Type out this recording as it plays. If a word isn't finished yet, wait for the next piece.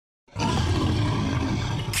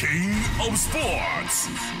King of Sports,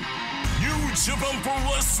 New Japan Pro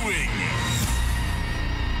Wrestling.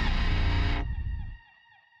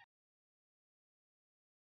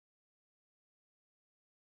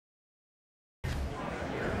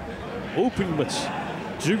オープニングマッ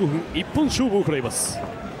チ15分一本勝負を行います。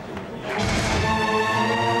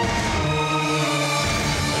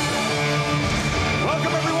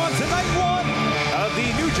Welcome everyone to night one of the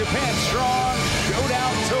New Japan Strong Showdown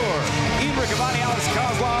Tour. Ian Riccaboni, Alex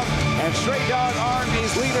Kozlov, and Stray Dog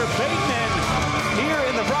Army's leader Bateman here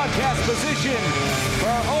in the broadcast position for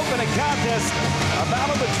our opening contest, a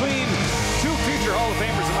battle between two future Hall of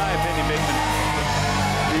Famers, in my opinion, Bateman.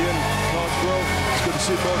 Ian, Coach Bro, it's good to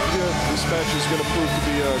see both of you. This match is going to prove to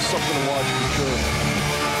be something to watch for sure.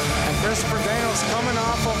 And Christopher Daniels coming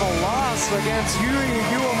off of a loss against Yuri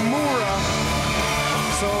Uemura.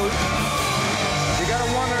 So you got to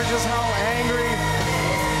wonder just how angry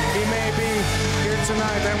he may be here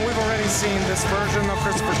tonight. And we've already seen this version of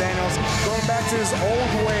Christopher Daniels going back to his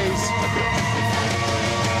old ways.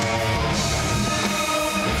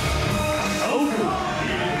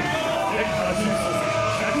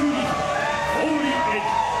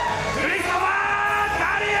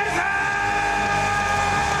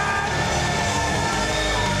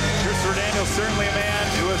 Certainly a man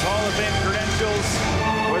who has Hall of Fame credentials,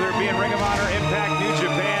 whether it be in Ring of Honor, Impact, New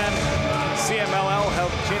Japan, CMLL,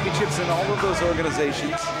 held championships in all of those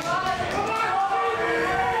organizations.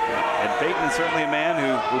 And Bateman, certainly a man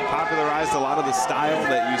who popularized a lot of the style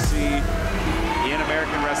that you see in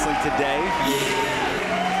American wrestling today.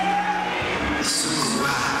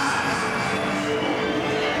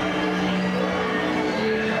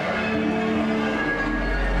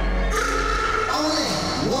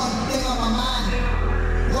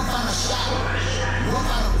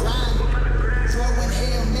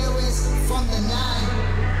 From the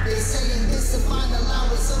 9, they saying this to find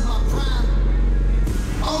allowance of my prime.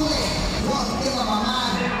 Only one thing on my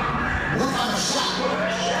mind. Work on a shot,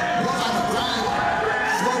 work on a grind.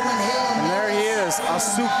 And there he is,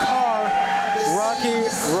 Asukar Rocky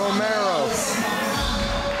Romero.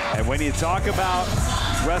 And when you talk about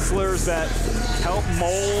wrestlers that help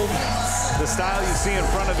mold the style you see in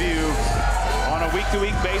front of you on a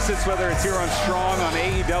week-to-week basis, whether it's here on Strong, on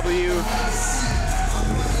AEW,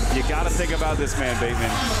 you got to think about this man,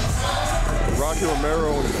 Bateman. Rocky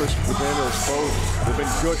Romero and Christopher Daniels both have been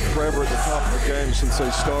good forever at the top of the game since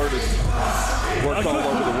they started. Worked all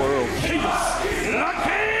over the world.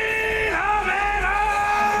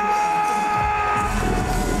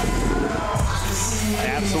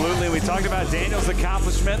 Absolutely. We talked about Daniels'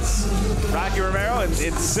 accomplishments. Rocky Romero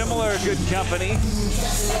in similar good company.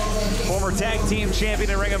 Former tag team champion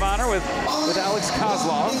in Ring of Honor with Alex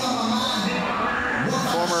Kozlov.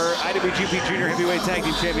 Former IWGP Junior Heavyweight Tag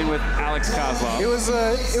Team Champion with Alex Kozlov. It was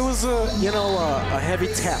a heavy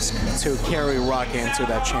task to carry Rocky into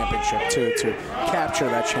that championship, to capture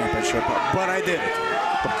that championship, but I did it.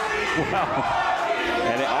 Wow.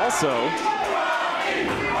 And it also,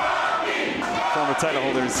 former title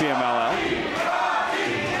holder in CMLL.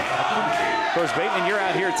 Of course, Bateman, you're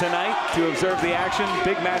out here tonight to observe the action.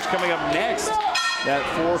 Big match coming up next, that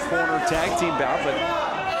four-corner tag team bout, but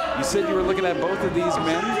you said you were looking at both of these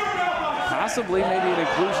men, possibly maybe an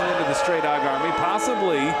inclusion into the Stray Dog Army,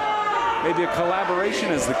 possibly maybe a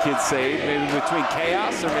collaboration, as the kids say, maybe between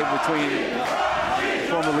Chaos or maybe between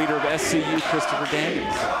former leader of SCU, Christopher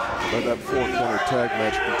Daniels. But that four-corner tag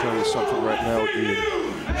match can tell you something right now, Ian.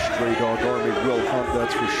 Stray Dog Army will hunt,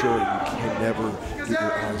 that's for sure. You can never get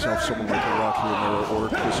your eyes off someone like Rocky Romero or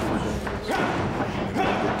Christopher Daniels.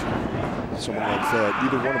 Someone like that.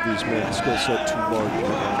 Either one of these men, skill set too large,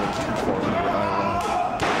 too far over the eye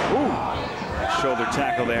line. Ooh, shoulder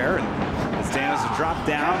tackle there. And as Daniels dropped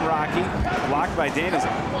down, Rocky blocked by Daniels.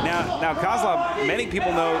 Now Kozlov, many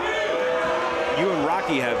people know you and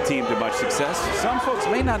Rocky have teamed to much success. Some folks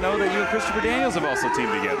may not know that you and Christopher Daniels have also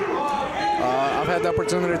teamed together. I've had the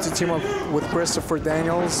opportunity to team up with Christopher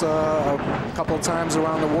Daniels a couple of times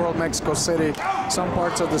around the world, Mexico City, some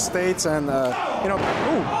parts of the States, and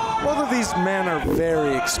both of these men are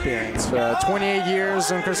very experienced. 28 years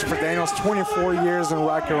in Christopher Daniels, 24 years in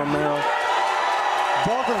Rocky Romero.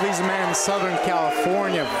 Both of these men, Southern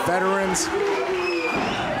California veterans.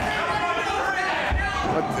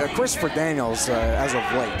 But Christopher Daniels, as of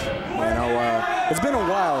late, it's been a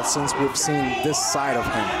while since we've seen this side of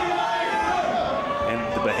him. And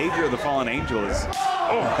the behavior of the fallen angel is,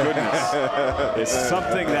 oh goodness, is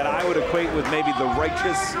something that I would equate with maybe the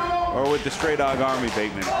Righteous or with the Stray Dog Army,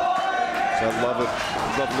 Bateman. So I love it.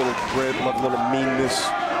 Love a little grit, love a little meanness.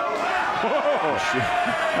 Oh,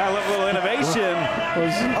 I love a little innovation.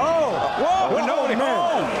 Oh! whoa, and nobody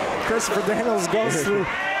home. Christopher Daniels goes through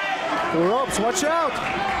the ropes. Watch out.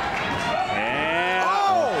 And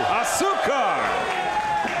Asukar.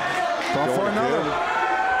 Going for another.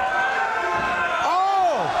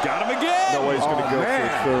 Got him again. No way he's going to go for a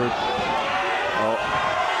third.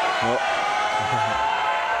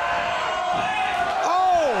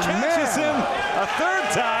 Catches him a third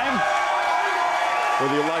time.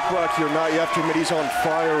 Whether you like Rocky or not, you have to admit he's on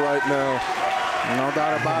fire right now. No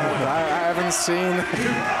doubt about it. I haven't seen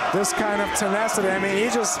this kind of tenacity. I mean, he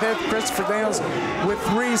just hit Christopher Daniels with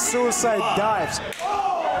 3 suicide dives.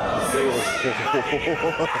 Oh,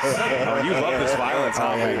 you love this violence,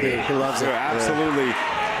 huh? He loves it. Absolutely.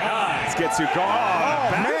 Let's get to go.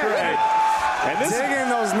 Man. And this digging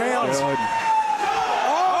those nails.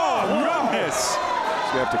 Goodness.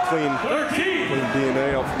 You have to clean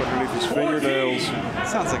DNA off from underneath his fingernails.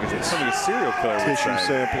 Sounds like something a serial killer would Tissue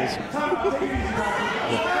say. samples.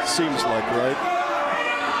 Seems like, right?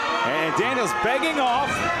 And Daniels begging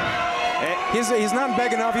off. He's not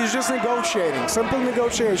begging off. He's just negotiating. Simple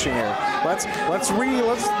negotiation here. Let's do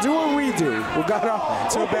a redo. We got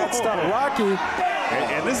off to a bad start. Rocky.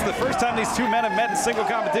 And this is the first time these two men have met in single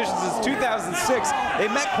competition since 2006. They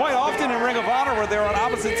met quite often in Ring of Honor, where they were on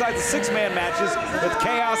opposite sides of 6-man matches with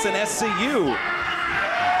Chaos and SCU.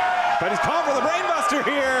 But he's calling for the brainbuster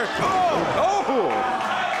here.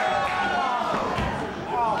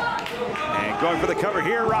 And going for the cover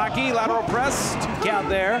here, Rocky. Lateral press. 2 count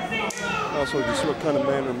there. Also, you see what kind of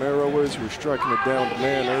man Romero is. He was striking a downed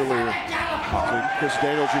man earlier. So Chris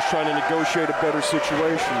Daniels just trying to negotiate a better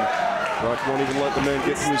situation. Rocky won't even let the man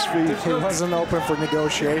get to his feet. He wasn't open for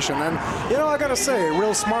negotiation. And, you know, I got to say,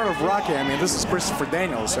 real smart of Rocky. I mean, this is Christopher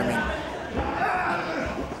Daniels. I mean,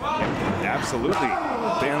 absolutely.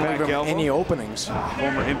 Can't leave him any openings.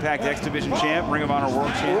 Former Impact X Division champ, Ring of Honor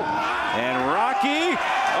World champ. And Rocky.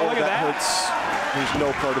 Oh, look at that. Hurts. There's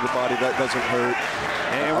no part of the body that doesn't hurt.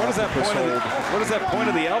 And what does that point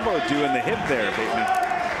of the elbow do in the hip there, Bateman?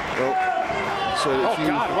 Well, so if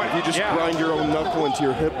you just grind your own knuckle into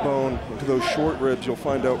your hip bone, into those short ribs, you'll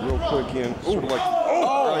find out real quick, Ian. Sort of like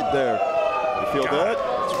right there. You feel that?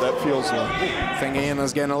 That's what that feels like. I think Ian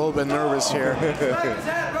is getting a little bit nervous here.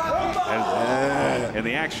 And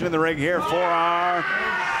the action in the ring here for our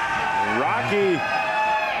Rocky.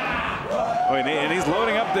 Oh, and he's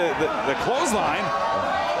loading up the clothesline.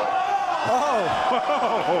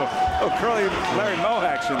 Oh, curly Larry Moe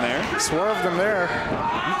action there. Swerved him there.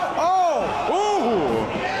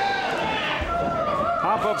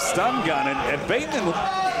 Pop-up stun gun, and Bateman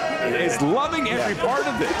is loving every part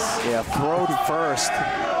of this. Yeah, throat first.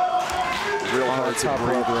 Real hard to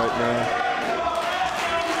breathe right now.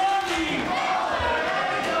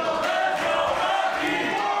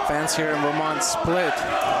 Fans here in Vermont split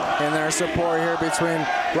in their support here between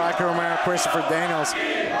Rocky Romero and Christopher Daniels.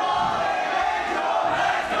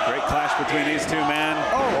 Great clash between these two men.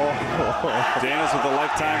 Daniels with a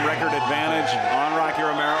lifetime record advantage on Rocky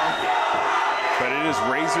Romero, but it is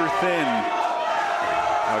razor thin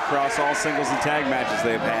across all singles and tag matches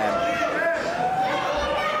they've had.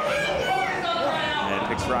 And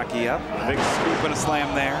picks Rocky up. A big scoop and a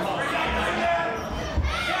slam there.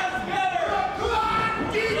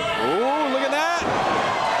 Oh, look at that.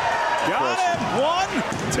 Got him. 1,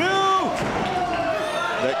 2.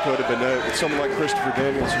 That could have been it. With someone like Christopher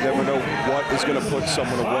Daniels, you never know what is going to put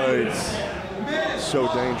someone away. So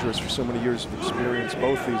dangerous for so many years of experience,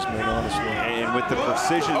 both these men, honestly. And with the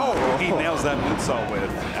precision he nails that moonsault with.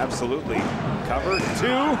 Absolutely. Cover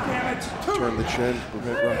 2. Turn the chin,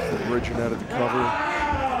 prevent Rocky from bridging out of the cover.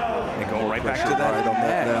 And go right back to that. Right on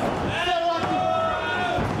that now.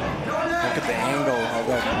 Look at the angle of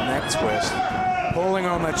that neck twist. Pulling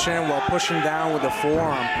on the chin while pushing down with the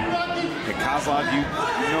forearm. And Kozlov, you've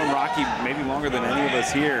known Rocky maybe longer than any of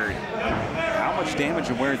us here. How much damage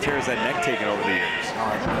and wear and tear has that neck taken over the years?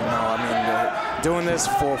 I mean, doing this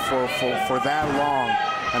for that long,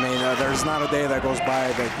 I mean, there's not a day that goes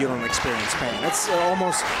by that you don't experience pain. It's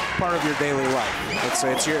almost part of your daily life. It's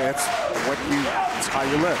how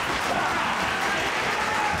you live.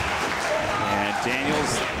 And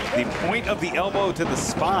Daniels, the point of the elbow to the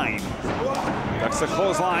spine. Ducks the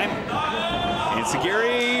clothesline. And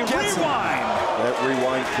Sagiri rewind. That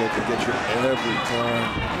rewind kick will get you every time.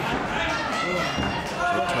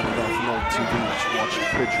 Turn it off an old TV, just watch the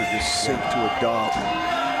picture just sink to a dot.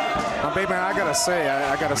 Now, baby, I gotta say,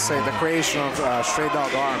 the creation of Stray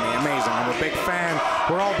Dog Army, amazing. I'm a big fan.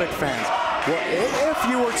 We're all big fans. Well, if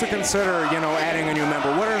you were to consider, adding a new member,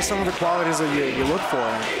 what are some of the qualities that you look for?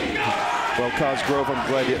 Well, Cosgrove, I'm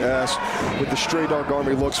glad you asked. What the Stray Dog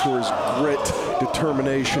Army looks for is grit,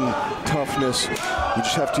 determination, toughness. You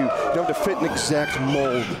just have to, you don't have to fit an exact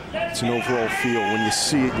mold. It's an overall feel. When you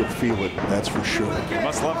see it, you'll feel it. That's for sure. You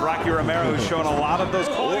must love Rocky Romero, who's showing a lot of those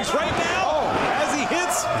qualities right now as he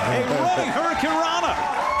hits a running Hurricane Rana.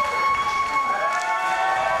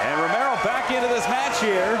 And Romero back into this match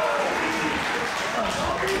here.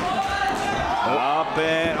 Up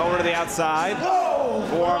and over to the outside.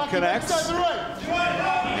 Forearm connects.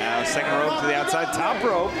 Now second rope to the outside, top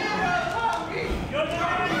rope.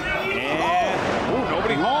 And ooh,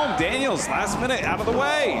 nobody home. Daniels last minute out of the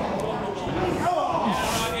way.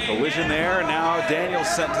 Collision there, and now Daniels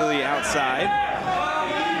sent to the outside.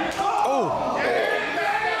 Oh!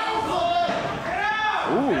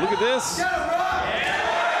 Ooh, look at this.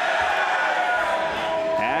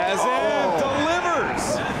 As it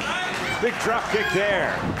delivers. Big drop kick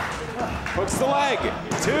there. Hooks the leg.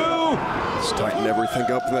 2. Tighten everything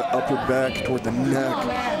up the upper back toward the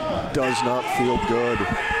neck. Does not feel good. You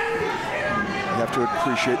have to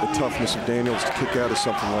appreciate the toughness of Daniels to kick out of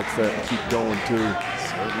something like that and keep going too.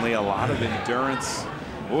 Certainly a lot of endurance.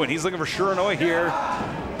 Oh, and he's looking for Shiranui here.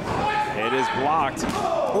 It is blocked.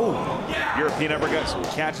 Oh, European uppercut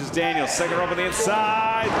catches Daniels. Second rope on the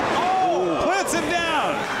inside. Oh, plants him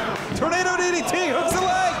down. Tornado DDT, hooks the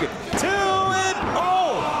leg. 2 and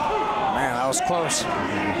oh. Man, that was close.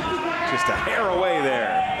 Just a hair away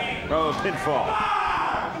there from a pinfall.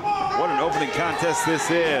 What an opening contest this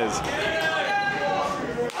is.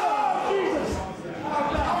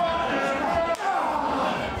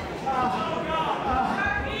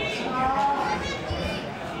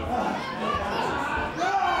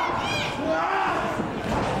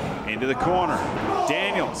 Into the corner.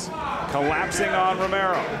 Daniels collapsing on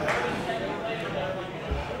Romero.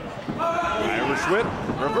 Irish whip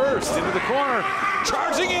reversed into the corner.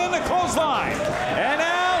 Charging in the clothesline. And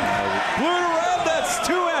now blue to red, that's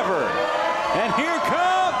 2 ever. And here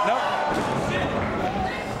comes, nope.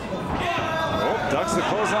 Oh, ducks the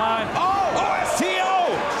clothesline. Oh, STO!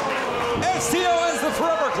 STO has the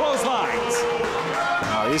forever clotheslines.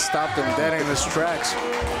 Oh, he stopped him dead in his tracks.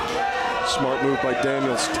 Smart move by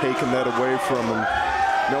Daniels, taking that away from him.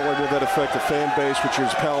 Not only will that affect the fan base, which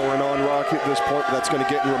is powering on Rocky at this point, but that's going to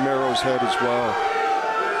get in Romero's head as well.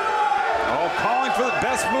 Oh, calling for the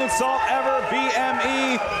best moonsault ever,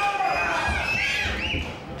 BME.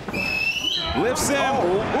 Lifts him.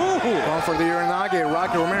 Ooh. Going for the Uranage.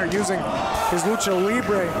 Rocky Romero using his Lucha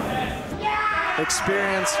Libre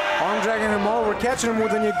experience. Arm dragging him over, catching him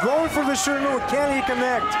with, and you're going for the Shiranui. Can he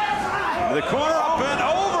connect? The corner up and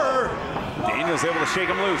over. Daniels able to shake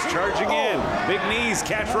him loose, charging in. Big knees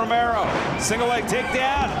catch Romero. Single leg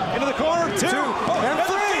takedown into the corner. 2 and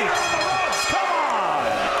 3. Come on.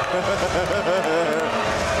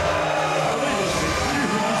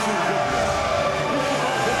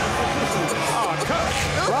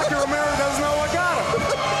 Rocky Romero doesn't know what got him.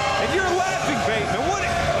 And you're laughing, Bateman. What?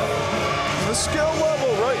 The skill level,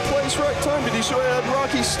 right place, right time. Did you see I had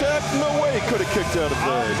Rocky stacked? No way he could have kicked out of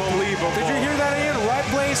there. Unbelievable. Did you hear that, Ian? Right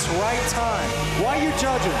place, right time. Why are you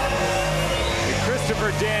judging?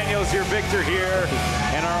 Christopher Daniels, your victor here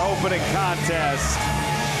in our opening contest.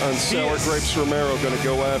 And Sour Grapes Romero going to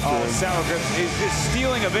go after him. Sour Grapes.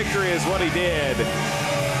 Stealing a victory is what he did.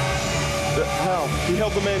 How? He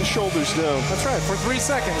held the man's shoulders down. That's right, for 3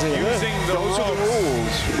 seconds. Ian. Using the Those are the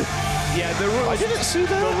rules. Yeah, the rules. I didn't see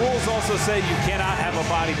that. The rules also say you cannot have a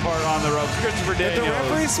body part on the ropes. Christopher Daniels. Did the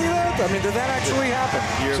referee see that? I mean, did that actually happen?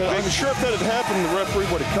 So I'm sure if that had happened, the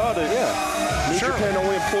referee would have caught it. Yeah. New Japan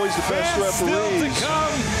only employs the best referees. Still to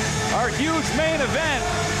come, our huge main event.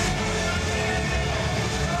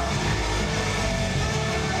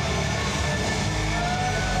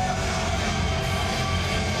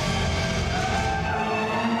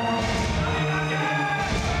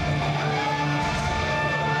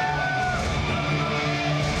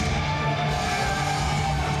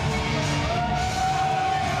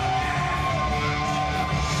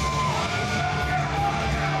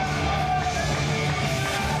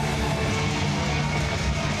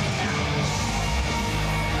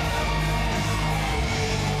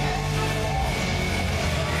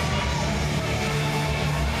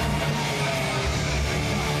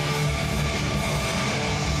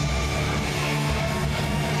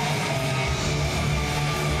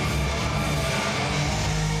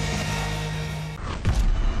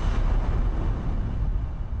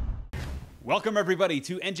 Welcome, everybody,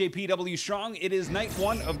 to NJPW Strong. It is night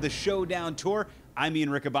 1 of the Showdown Tour. I'm Ian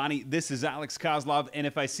Riccaboni. This is Alex Kozlov, and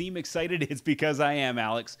if I seem excited, it's because I am,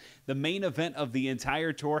 Alex. The main event of the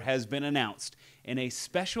entire tour has been announced in a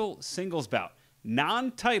special singles bout,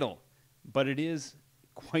 non-title, but it is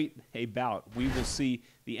quite a bout. We will see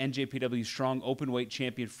the NJPW Strong Openweight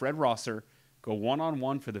champion Fred Rosser go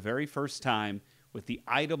one-on-one for the very first time with the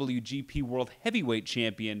IWGP World Heavyweight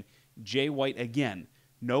champion Jay White again.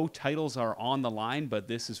 No titles are on the line, but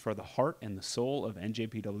this is for the heart and the soul of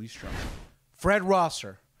NJPW Strong. Fred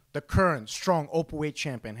Rosser, the current Strong Openweight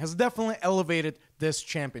champion, has definitely elevated this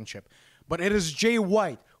championship. But it is Jay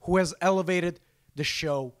White who has elevated the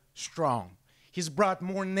show strong. He's brought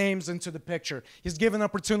more names into the picture. He's given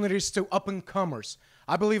opportunities to up-and-comers.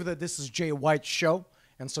 I believe that this is Jay White's show,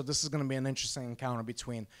 and so this is going to be an interesting encounter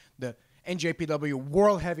between the NJPW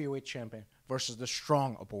World Heavyweight Champion versus the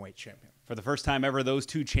Strong Openweight Champion. For the first time ever, those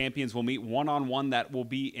two champions will meet one-on-one. That will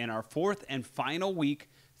be in our fourth and final week,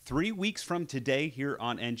 3 weeks from today here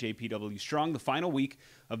on NJPW Strong, the final week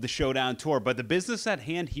of the Showdown Tour. But the business at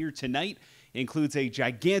hand here tonight includes a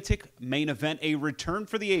gigantic main event, a return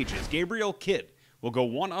for the ages. Gabriel Kidd will go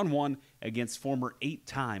one-on-one against former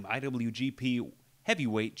 8-time IWGP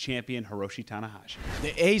Heavyweight Champion Hiroshi Tanahashi.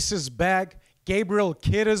 The ace is back. Gabriel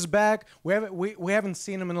Kidd is back. We haven't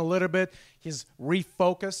seen him in a little bit. He's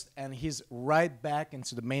refocused, and he's right back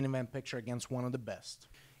into the main event picture against one of the best.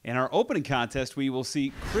 In our opening contest, we will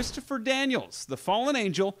see Christopher Daniels, the fallen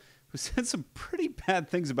angel, who said some pretty bad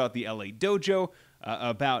things about the LA Dojo,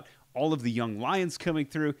 about all of the young lions coming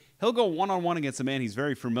through. He'll go one-on-one against a man he's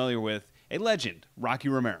very familiar with, a legend, Rocky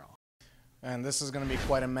Romero. And this is going to be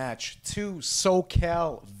quite a match. Two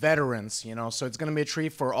SoCal veterans, you know, so it's going to be a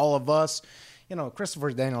treat for all of us. You know,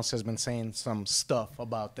 Christopher Daniels has been saying some stuff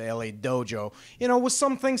about the LA Dojo. You know, with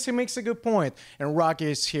some things he makes a good point. And Rocky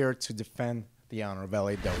is here to defend the honor of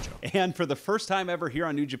LA Dojo. And for the first time ever here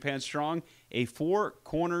on New Japan Strong, a 4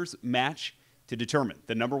 corners match to determine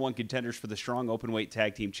the #1 contenders for the Strong Openweight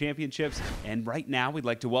Tag Team Championships. And right now, we'd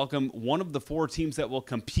like to welcome one of the 4 teams that will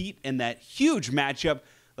compete in that huge matchup.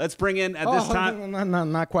 Let's bring in at this time.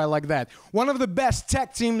 Not quite like that. One of the best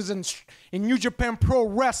tag teams in New Japan Pro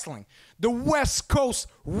Wrestling, the West Coast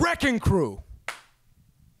Wrecking Crew.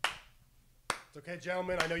 It's okay,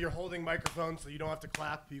 gentlemen. I know you're holding microphones, so you don't have to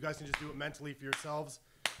clap. You guys can just do it mentally for yourselves.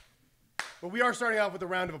 But we are starting out with a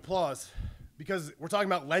round of applause because we're talking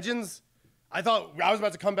about legends. I thought I was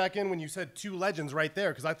about to come back in when you said 2 legends right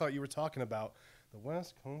there because I thought you were talking about the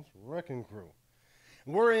West Coast Wrecking Crew.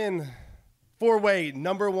 We're in 4-way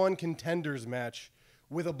 #1 contenders match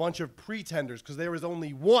with a bunch of pretenders because there is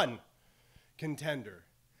only one contender.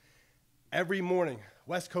 Every morning,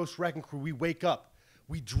 West Coast Wrecking Crew, we wake up,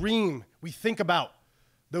 we dream, we think about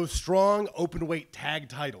those strong openweight tag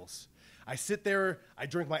titles. I sit there, I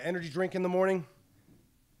drink my energy drink in the morning,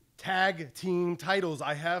 tag team titles.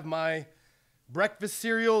 I have my breakfast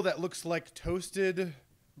cereal that looks like toasted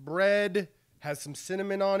bread, has some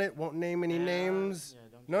cinnamon on it, won't name any names.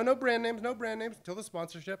 No brand names, until the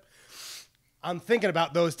sponsorship. I'm thinking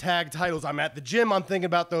about those tag titles. I'm at the gym, I'm thinking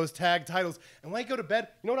about those tag titles. And when I go to bed,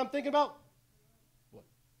 you know what I'm thinking about? What?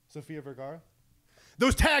 Sofia Vergara?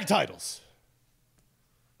 Those tag titles.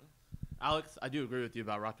 Alex, I do agree with you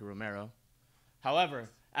about Rocky Romero. However,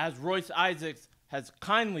 as Royce Isaacs has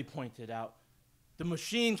kindly pointed out, the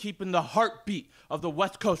machine keeping the heartbeat of the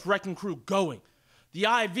West Coast Wrecking Crew going, the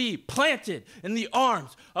IV planted in the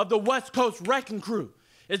arms of the West Coast Wrecking Crew,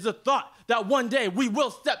 is the thought that one day we will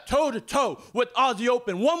step toe-to-toe with Aussie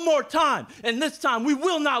Open one more time, and this time we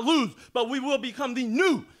will not lose, but we will become the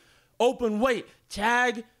new open-weight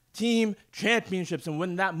tag team championships. And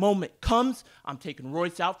when that moment comes, I'm taking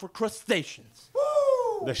Royce out for crustaceans.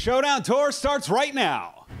 Woo! The Showdown Tour starts right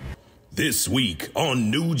now. This week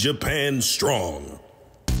on New Japan Strong.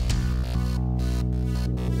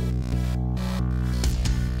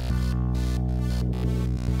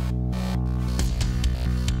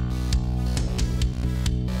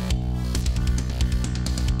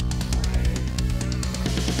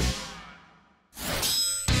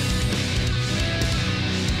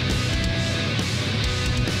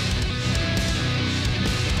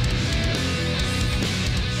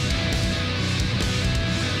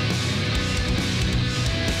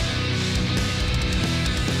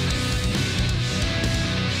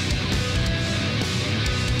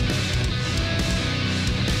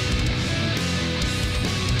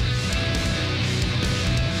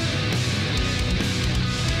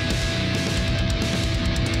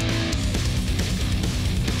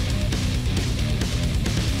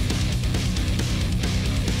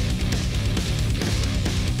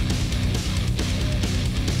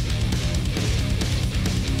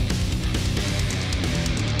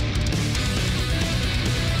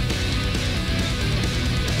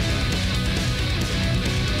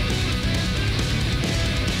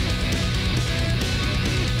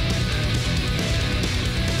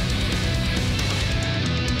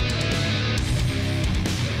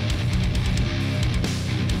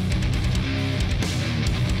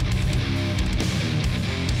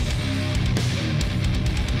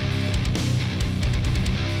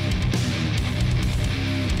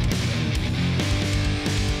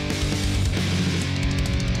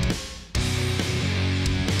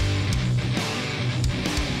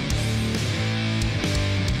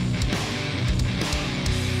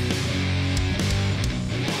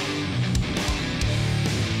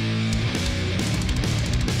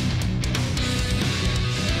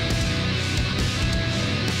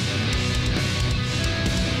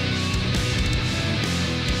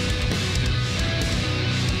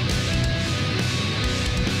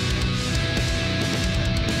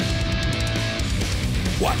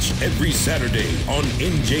 Watch every Saturday on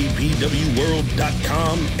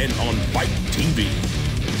NJPWWorld.com and on FITE TV.